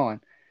 then that's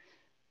fine.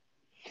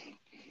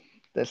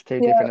 That's two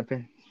Yeah, different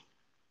opinions.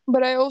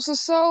 but I also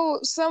saw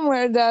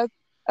somewhere that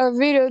a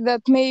video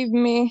that made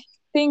me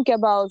think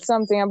about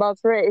something about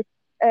Ray,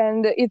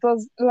 and it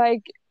was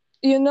like,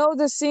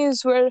 the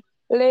scenes where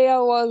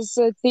Leia was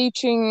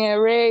teaching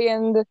Ray,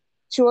 and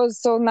she was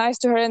so nice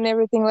to her and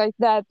everything like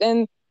that,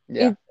 and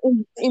Yeah,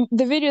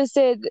 the video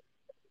said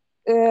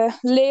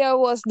Leia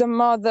was the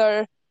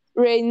mother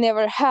Ray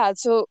never had.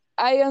 So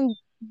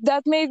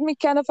that made me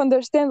kind of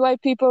understand why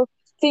people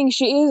think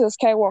she is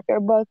a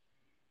Skywalker, but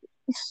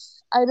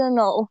I don't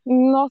know,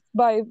 not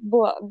by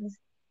blood.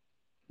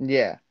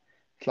 yeah.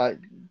 It's like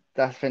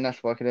I think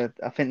that's why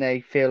I think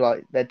they feel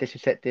like they're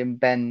disrespecting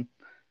Ben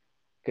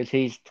because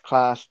he's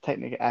classed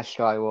technically as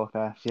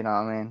Skywalker. You know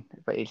what I mean?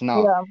 But he's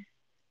not. Yeah,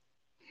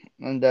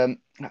 And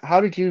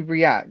how did you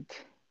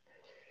react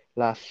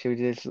last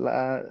shooters?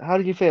 How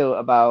did you feel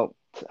about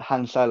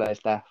Han Solo's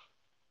death?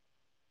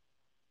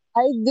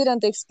 I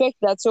didn't expect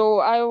that. So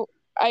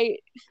I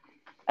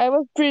I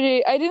was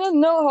pretty. I didn't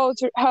know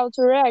how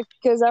to react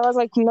because I was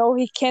like, no,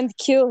 he can't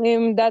kill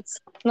him. That's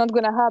not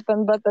gonna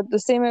happen. But at the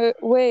same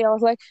way, I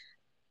was like,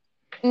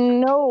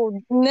 no,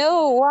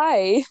 no,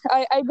 why?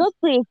 I got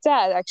pretty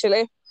sad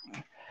actually.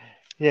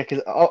 Yeah,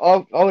 because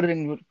I would have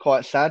been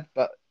quite sad,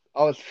 but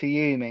I was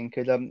fuming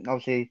because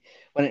obviously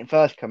when it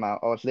first came out,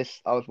 I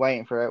was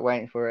waiting for it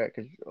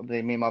because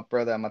obviously me and my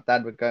brother and my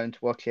dad were going to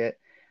watch it,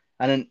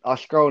 and then I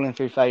was scrolling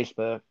through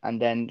Facebook,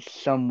 and then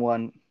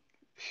someone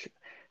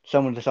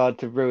decided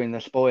to ruin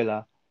the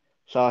spoiler,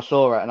 so I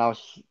saw it and I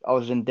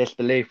was in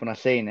disbelief when I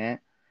seen it,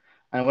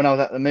 and when I was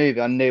at the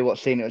movie, I knew what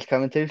scene it was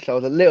coming to, so I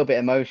was a little bit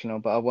emotional,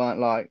 but I weren't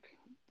like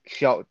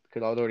shocked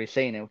because I'd already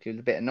seen it, which was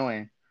a bit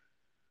annoying.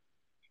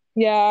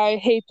 Yeah, I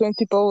hate when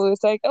people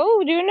is like,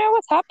 oh, do you know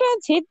what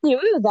happens? He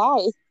will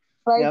die.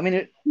 Yeah, Like, I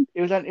mean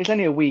it was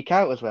only a week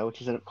out as well,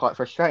 which is quite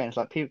frustrating. It's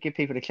like people give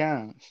people a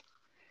chance,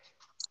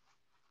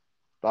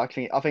 but I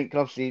think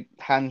obviously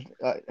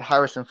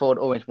Harrison Ford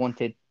always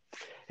wanted.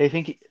 I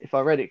think if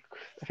I read it,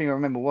 I think I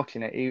remember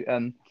watching it.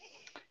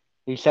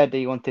 He said that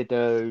he wanted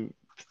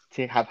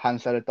to have Han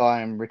Solo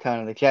die in Return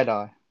of the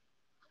Jedi,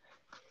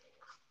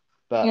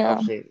 but yeah,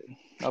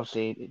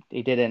 obviously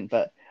he didn't.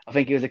 But I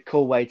think it was a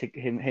cool way to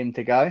him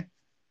to go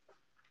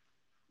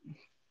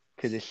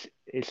because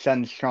his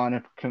son's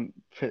trying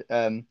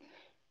to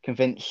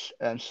convince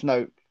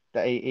Snoke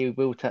that he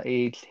will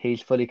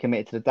he's fully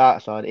committed to the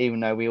dark side, even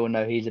though we all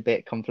know he's a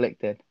bit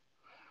conflicted.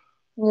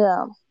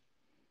 yeah.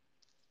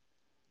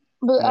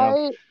 But And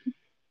then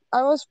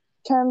I was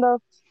kind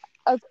of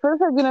at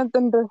first I didn't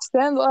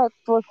understand what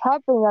was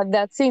happening at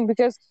that scene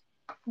because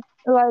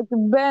like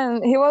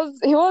Ben, he was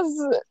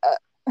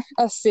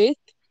a Sith,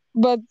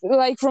 but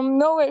like from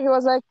nowhere he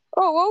was like,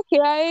 "Oh, okay,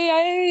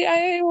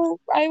 I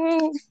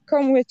will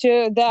come with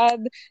you, Dad,"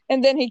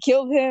 and then he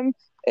killed him,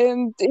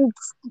 and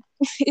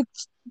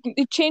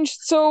it changed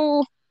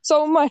so.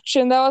 so much,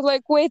 and I was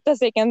like, wait a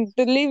second,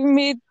 give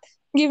me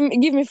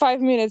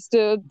 5 minutes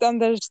to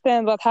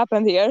understand what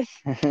happened here.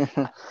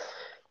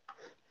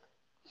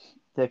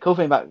 The cool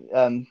thing about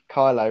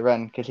Kylo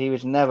Ren, because he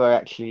was never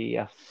actually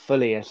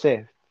fully a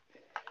Sith,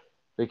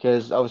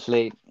 because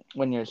obviously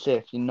when you're a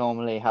Sith, you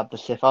normally have the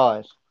Sith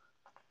eyes.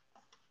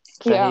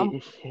 So Yeah,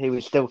 he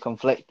was still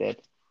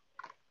conflicted.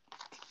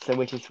 So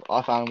which is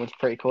I found was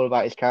pretty cool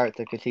about his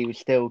character, because he was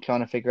still trying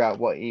to figure out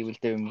what he was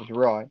doing was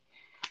right,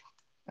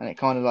 and it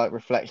kind of like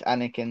reflects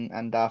Anakin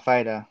and Darth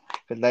Vader,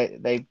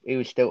 because he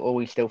was still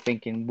always still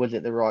thinking, was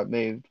it the right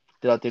move?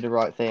 Did I do the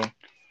right thing?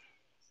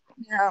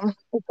 yeah,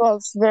 it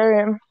was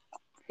very.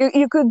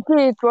 You could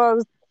see it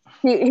was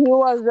he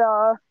was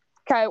a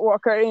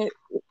Skywalker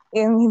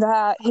in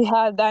that he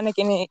had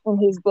Anakin in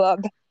his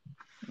blood.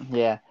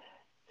 Yeah.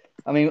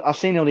 I mean, I've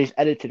seen all these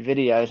edited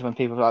videos when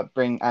people like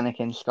bring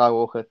Anakin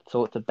Skywalker to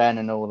talk to Ben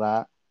and all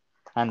that,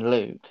 and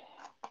Luke,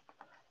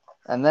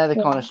 and they're the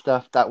kind Yeah, of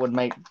stuff that would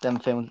make them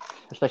films,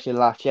 especially The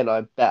Last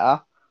Jedi,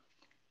 better.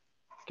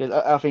 Because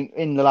I think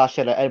in The Last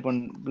Jedi,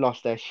 everyone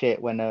lost their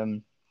shit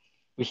when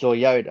we saw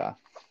Yoda,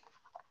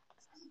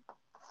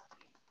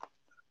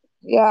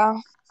 yeah,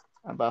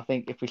 but I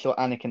think if we saw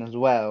Anakin as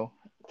well,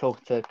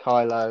 talk to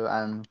Kylo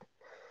and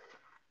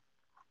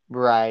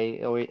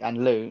Rey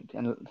and Luke,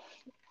 and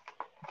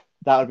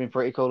that would have been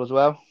pretty cool as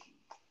well.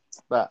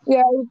 But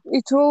yeah.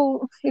 It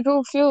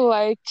will feel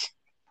like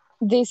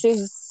this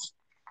is,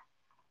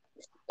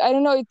 I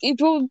don't know. It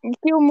will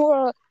feel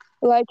more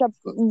like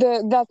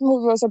that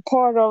movie was a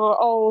part of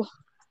all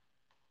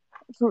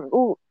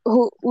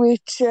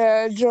which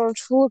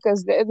George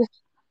Lucas did.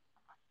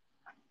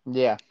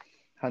 yeah,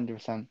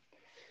 100%.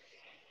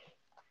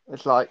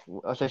 It's like,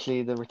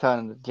 especially the Return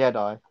of the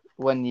Jedi,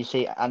 when you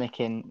see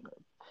Anakin,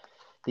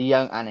 the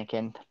young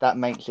Anakin, that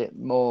makes it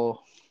more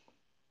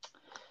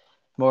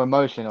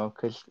emotional,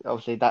 because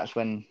obviously that's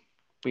when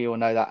we all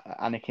know that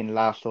Anakin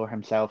last saw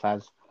himself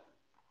as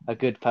a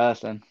good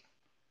person.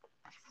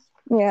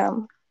 Yeah,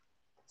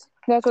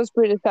 that was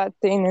pretty sad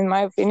scene in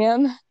my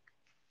opinion.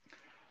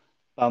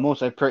 But I'm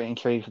also pretty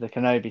intrigued for the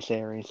Kenobi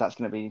series. That's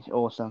going to be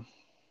awesome.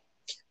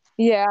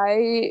 Yeah,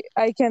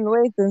 I can't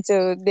wait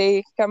until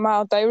they come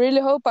out. I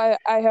really hope I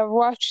have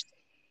watched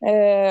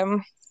I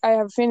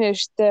have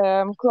finished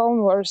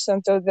Clone Wars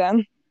until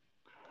then.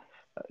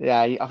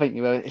 Yeah, I think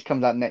you will. It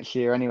comes out next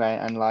year anyway,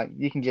 and like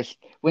you can just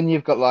when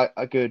you've got like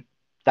a good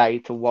day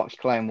to watch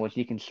Clone Wars,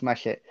 you can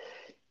smash it.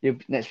 You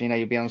next thing you know,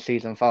 you'll be on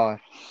season 5.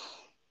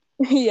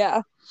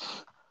 Yeah,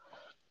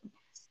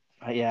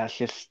 But yeah, it's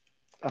just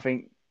I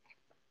think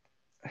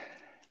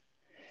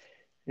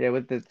yeah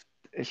with the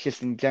it's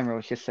just in general,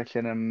 it's just such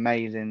an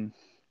amazing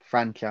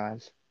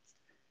franchise.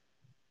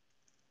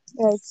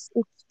 yeah, it's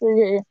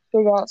pretty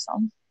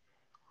awesome.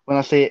 When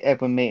I see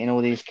everyone meeting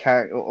all these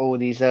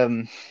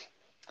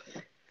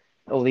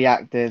all the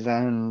actors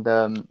and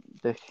the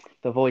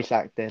voice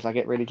actors, I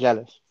get really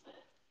jealous,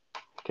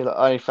 because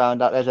I only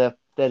found out there's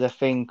a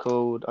thing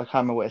called, I can't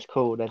remember what it's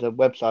called. There's a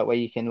website where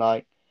you can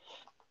like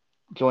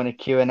join a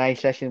Q&A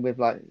session with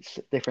like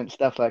different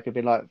stuff. Like it could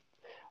be like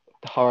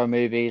horror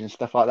movies and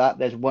stuff like that.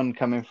 There's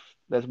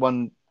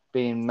one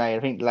being made, I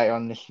think later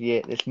on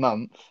this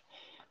month,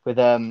 with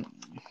the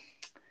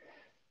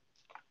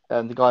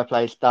guy who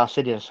plays Darth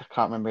Sidious. I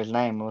can't remember his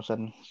name all of a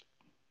sudden.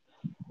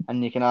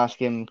 And you can ask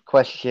him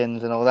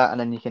questions and all that, and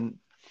then you can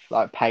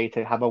like pay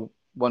to have a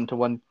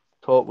one-to-one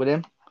talk with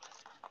him.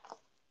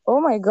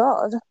 Oh my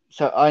god.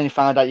 So I only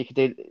found out you could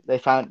do. They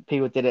found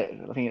people did it.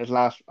 I think it was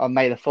last on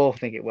May 4th. I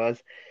think it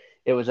was.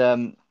 It was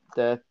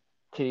the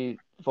two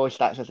voice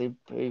actors who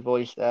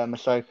voiced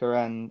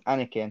Ahsoka and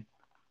Anakin.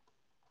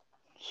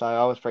 So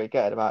I was pretty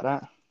gutted about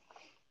that.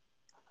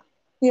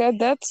 Yeah,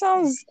 it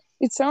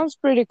sounds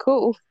pretty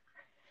cool.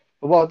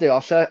 But what I'll do,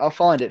 I'll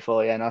find it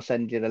for you and I'll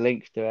send you the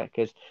links to it,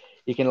 because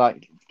you can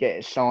like get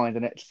it signed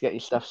and get your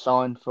stuff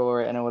signed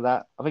for it and all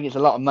that. I think it's a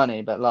lot of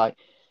money, but like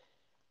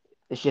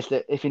it's just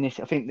that if you need,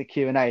 I think the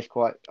Q&A is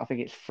quite. I think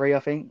it's free. I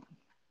think,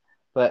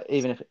 but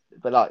even if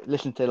but like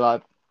listen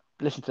to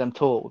them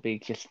talk would be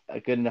just a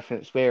good enough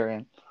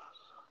experience.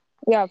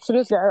 Yeah,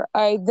 absolutely.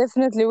 I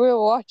definitely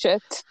will watch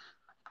it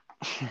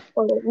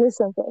or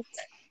listen to it.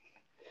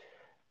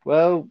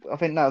 Well, I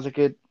think that was a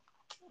good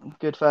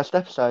first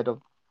episode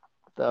of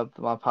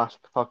my past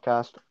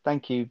podcast.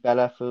 Thank you,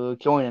 Bella, for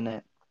joining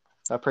it.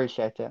 I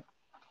appreciate it.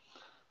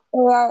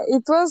 Yeah,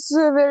 it was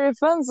very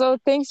fun. So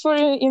thanks for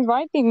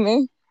inviting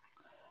me.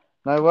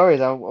 No worries.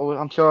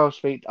 I'm sure I'll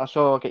speak. I'm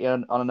sure I'll get you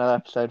on another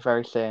episode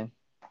very soon.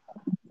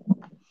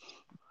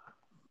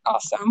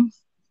 Awesome.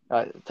 All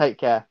right, take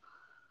care.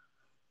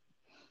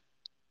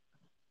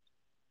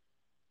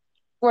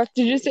 What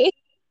did you say?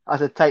 I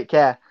said take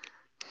care.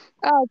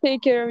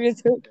 Take care of you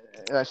too.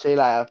 See you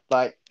later.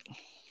 Bye.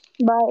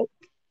 Bye.